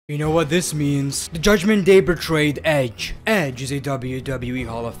You know what this means? The Judgment Day betrayed Edge. Edge is a WWE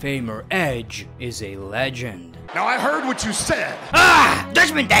Hall of Famer. Edge is a legend. Now I heard what you said.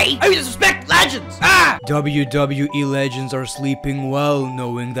 Judgment Day! I disrespect legends! WWE legends are sleeping well,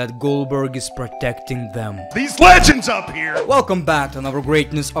 knowing that Goldberg is protecting them. These legends up here! Welcome back to another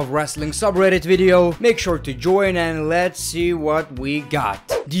Greatness of Wrestling subreddit video. Make sure to join and let's see what we got.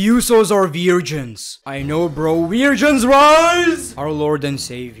 The Usos are virgins. I know, bro. Virgins rise! Our Lord and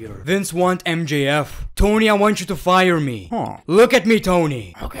Savior. Vince want MJF. Tony, I want you to fire me. Look at me,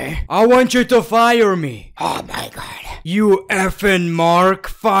 Tony. Okay. I want you to fire me. Oh my god. You effing Mark,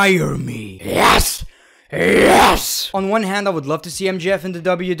 fire me. Yes! Yes! On one hand, I would love to see MJF in the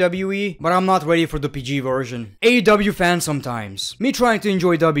WWE, but I'm not ready for the PG version. AEW fans sometimes. Me trying to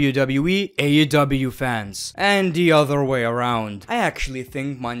enjoy WWE, AEW fans. And the other way around. I actually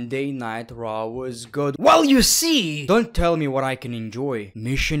think Monday Night Raw was good. Well, you see! Don't tell me what I can enjoy.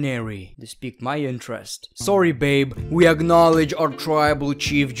 Missionary. This piqued my interest. Sorry, babe. We acknowledge our tribal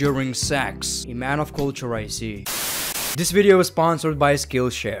chief during sex. A man of culture, I see. This video is sponsored by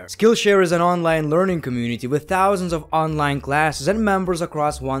Skillshare. Skillshare is an online learning community with thousands of online classes and members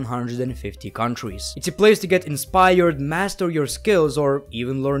across 150 countries. It's a place to get inspired, master your skills, or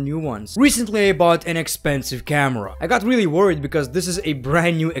even learn new ones. Recently, I bought an expensive camera. I got really worried because this is a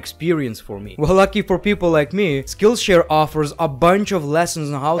brand new experience for me. Well, lucky for people like me, Skillshare offers a bunch of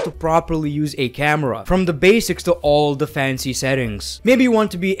lessons on how to properly use a camera, from the basics to all the fancy settings. Maybe you want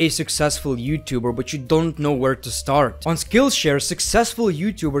to be a successful YouTuber, but you don't know where to start. On Skillshare, successful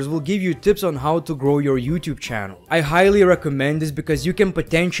YouTubers will give you tips on how to grow your YouTube channel. I highly recommend this because you can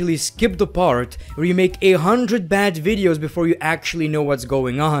potentially skip the part where you make 100 bad videos before you actually know what's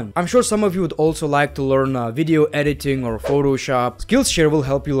going on. I'm sure some of you would also like to learn video editing or Photoshop. Skillshare will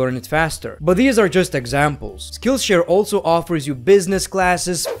help you learn it faster. But these are just examples. Skillshare also offers you business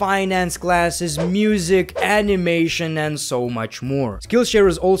classes, finance classes, music, animation, and so much more. Skillshare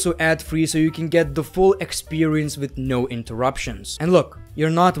is also ad-free, so you can get the full experience with no interruptions. And look, you're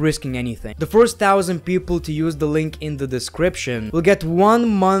not risking anything. The first 1,000 people to use the link in the description will get 1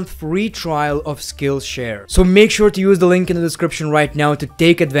 month free trial of Skillshare. So make sure to use the link in the description right now to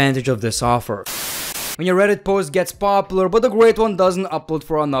take advantage of this offer. When your Reddit post gets popular, but the Great One doesn't upload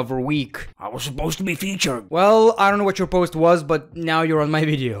for another week. I was supposed to be featured. Well, I don't know what your post was, but now you're on my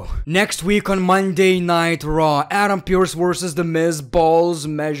video. Next week on Monday Night Raw, Adam Pearce versus The Miz, balls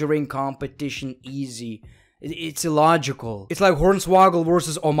measuring competition easy. It's illogical. It's like Hornswoggle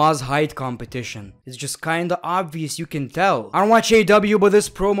versus Omaz height competition. It's just kinda obvious, you can tell. I don't watch AEW, but this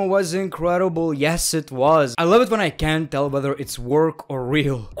promo was incredible. Yes, it was. I love it when I can't tell whether it's work or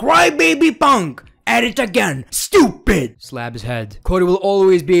real. Crybaby Punk! At it again! Stupid! Slap his head. Cody will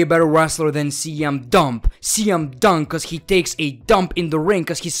always be a better wrestler than CM Dump. CM Dunk cause he takes a dump in the ring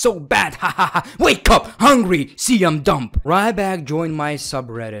cause he's so bad. Ha ha ha. Wake up! Hungry! CM Dump. Ryback joined my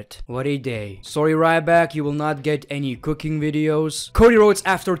subreddit. What a day. Sorry Ryback, you will not get any cooking videos. Cody Rhodes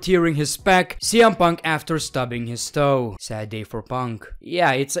after tearing his spec. CM Punk after stubbing his toe. Sad day for Punk.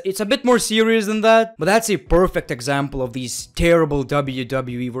 Yeah, it's a bit more serious than that, but that's a perfect example of these terrible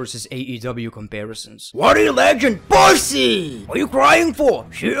WWE versus AEW comparisons. What a legend, pussy! What are you crying for?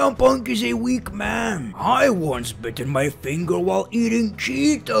 CM Punk is a weak man. I once bitten my finger while eating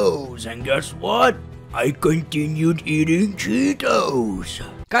Cheetos, and guess what? I continued eating Cheetos.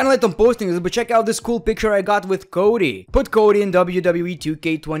 Kinda late on posting this, but check out this cool picture I got with Cody. Put Cody in WWE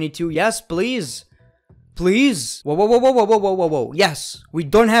 2K22, yes please. Please? Whoa, whoa, whoa, whoa, whoa, whoa, whoa, whoa. Yes, we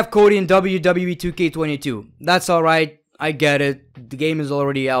don't have Cody in WWE 2K22. That's alright. I get it, the game is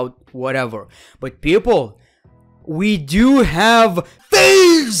already out, whatever. But people, we do have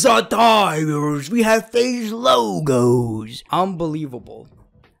face attires! We have face logos! Unbelievable.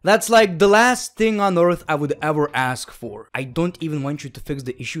 That's like the last thing on earth I would ever ask for. I don't even want you to fix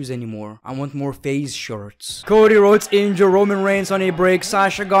the issues anymore. I want more face shirts. Cody Rhodes injure Roman Reigns on a break.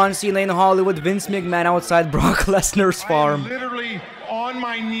 Sasha gone, Cena in Hollywood, Vince McMahon outside Brock Lesnar's farm. I'm literally on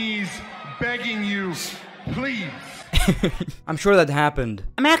my knees begging you, please. I'm sure that happened.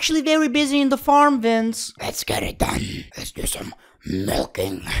 I'm actually very busy in the farm, Vince. Let's get it done. Let's do some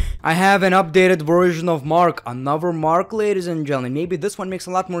milking. I have an updated version of Mark. Another Mark, ladies and gentlemen. Maybe this one makes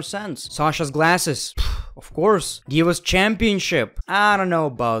a lot more sense. Sasha's glasses. Of course. Divas Championship. I don't know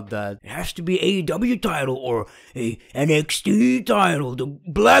about that. It has to be AEW title or a NXT title. The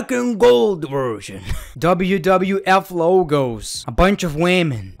black and gold version. WWF logos. A bunch of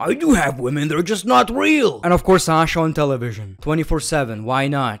women. I do have women, they're just not real. And of course Sasha on television. 24/7. Why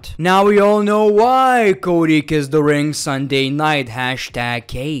not? Now we all know why Cody kissed the ring Sunday night. Hashtag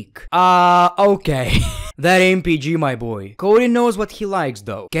cake. Okay. That ain't PG, my boy. Cody knows what he likes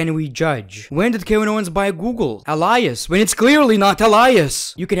though. Can we judge? When did Kevin Owens buy Google? Elias, when it's clearly not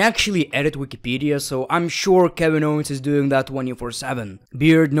Elias. You can actually edit Wikipedia, so I'm sure Kevin Owens is doing that 24/7.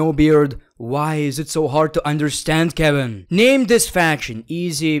 Beard, no beard. Why is it so hard to understand, Kevin? Name this faction.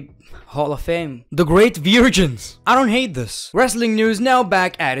 Easy. Hall of Fame. The Great Virgins. I don't hate this. Wrestling news now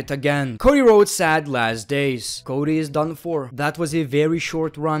back at it again. Cody Rhodes' sad last days. Cody is done for. That was a very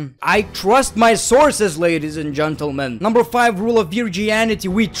short run. I trust my sources, ladies and gentlemen. Number 5 rule of Virgianity.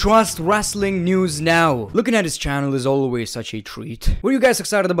 We trust wrestling news now. Looking at his channel is always such a treat. Were you guys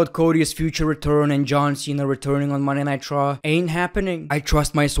excited about Cody's future return and John Cena returning on Monday Night Raw? Ain't happening. I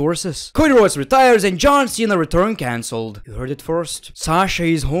trust my sources. Cody Rhodes retires and John Cena return cancelled. You heard it first. Sasha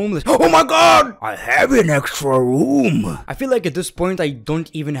is homeless. Oh my god! I have an extra room! I feel like at this point I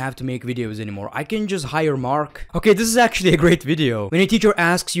don't even have to make videos anymore. I can just hire Mark. Okay, this is actually a great video. When a teacher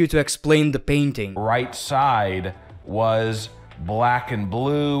asks you to explain the painting. Right side was black and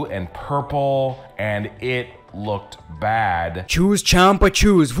blue and purple, and it looked bad. Choose, Ciampa,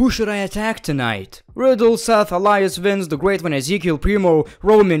 choose. Who should I attack tonight? Riddle, Seth, Elias, Vince, The Great One, Ezekiel, Primo,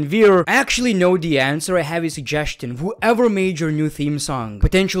 Roman, Veer. I actually know the answer. I have a suggestion. Whoever made your new theme song.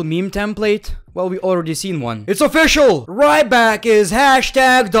 Potential meme template? Well, we already seen one. It's official! Ryback is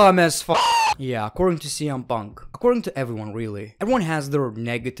hashtag dumb as fuck. Yeah, according to CM Punk. According to everyone, really. Everyone has their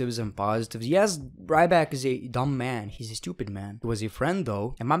negatives and positives. Yes, Ryback is a dumb man. He's a stupid man. He was a friend,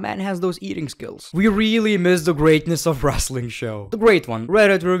 though, and my man has those eating skills. We really miss the greatness of wrestling show. The Great One.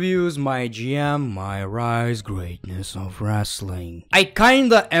 Reddit reviews, my GM, my rise, greatness of wrestling. I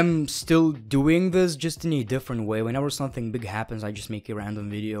kinda am still doing this, just in a different way. Whenever something big happens, I just make a random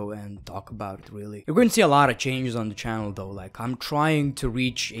video and talk about it, really. You're going to see a lot of changes on the channel, though. Like, I'm trying to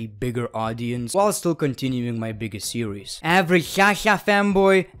reach a bigger audience while still continuing my biggest series. Average Shasha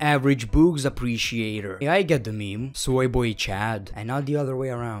fanboy, average Boogs appreciator. Yeah, I get the meme. Soy boy Chad. And not the other way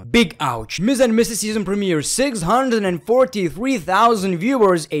around. Big ouch. Miz and Mrs. season premiere, 643,000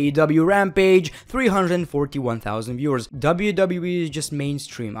 viewers. AEW Rampage, 341,000 viewers. WWE is just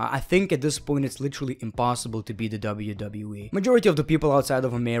mainstream. I think at this point it's literally impossible to be the WWE. Majority of the people outside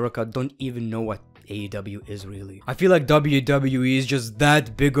of America don't even know what AEW is really. I feel like WWE is just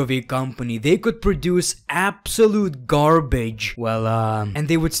that big of a company. They could produce absolute garbage. Well, and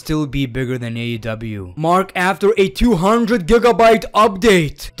they would still be bigger than AEW. Mark after a 200 gigabyte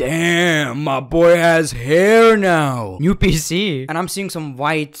update. Damn, my boy has hair now. New PC. And I'm seeing some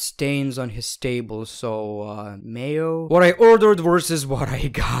white stains on his table, so, mayo. What I ordered versus what I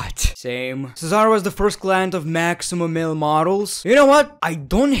got. Same. Cesaro was the first client of Maximum Male Models. You know what? I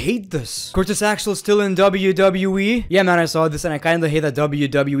don't hate this. Curtis Axel still in WWE? Yeah, man, I saw this and I kinda hate that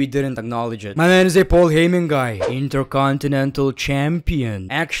WWE didn't acknowledge it. My man is a Paul Heyman guy. Intercontinental Champion.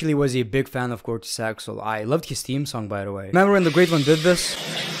 Actually was a big fan of Curtis Axel. I loved his theme song, by the way. Remember when The Great One did this?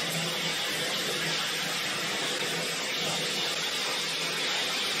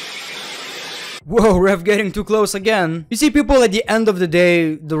 Whoa, ref getting too close again. You see, people, at the end of the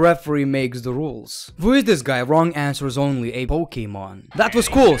day, the referee makes the rules. Who is this guy? Wrong answers only. A Pokemon. That was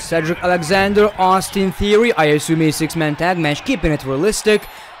cool. Cedric Alexander, Austin Theory. I assume a 6-man tag match, keeping it realistic.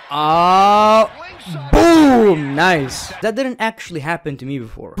 Boom! Nice. That didn't actually happen to me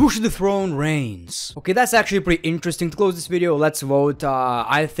before. Push the throne Reigns. Okay, that's actually pretty interesting. To close this video, let's vote.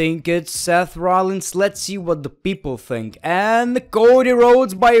 I think it's Seth Rollins. Let's see what the people think. And Cody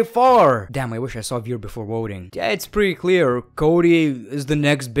Rhodes by far. Damn, I wish I saw Veer before voting. Yeah, it's pretty clear. Cody is the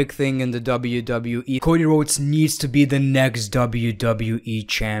next big thing in the WWE. Cody Rhodes needs to be the next WWE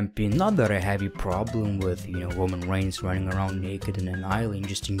champion. Not that I have a problem with, you know, Roman Reigns running around naked in an island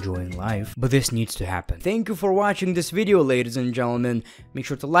just enjoying life, but this needs to happen. Thank you for watching this video, ladies and gentlemen. Make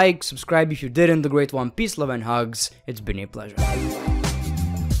sure to like, subscribe if you didn't. The Great One. Peace, love, and hugs. It's been a pleasure.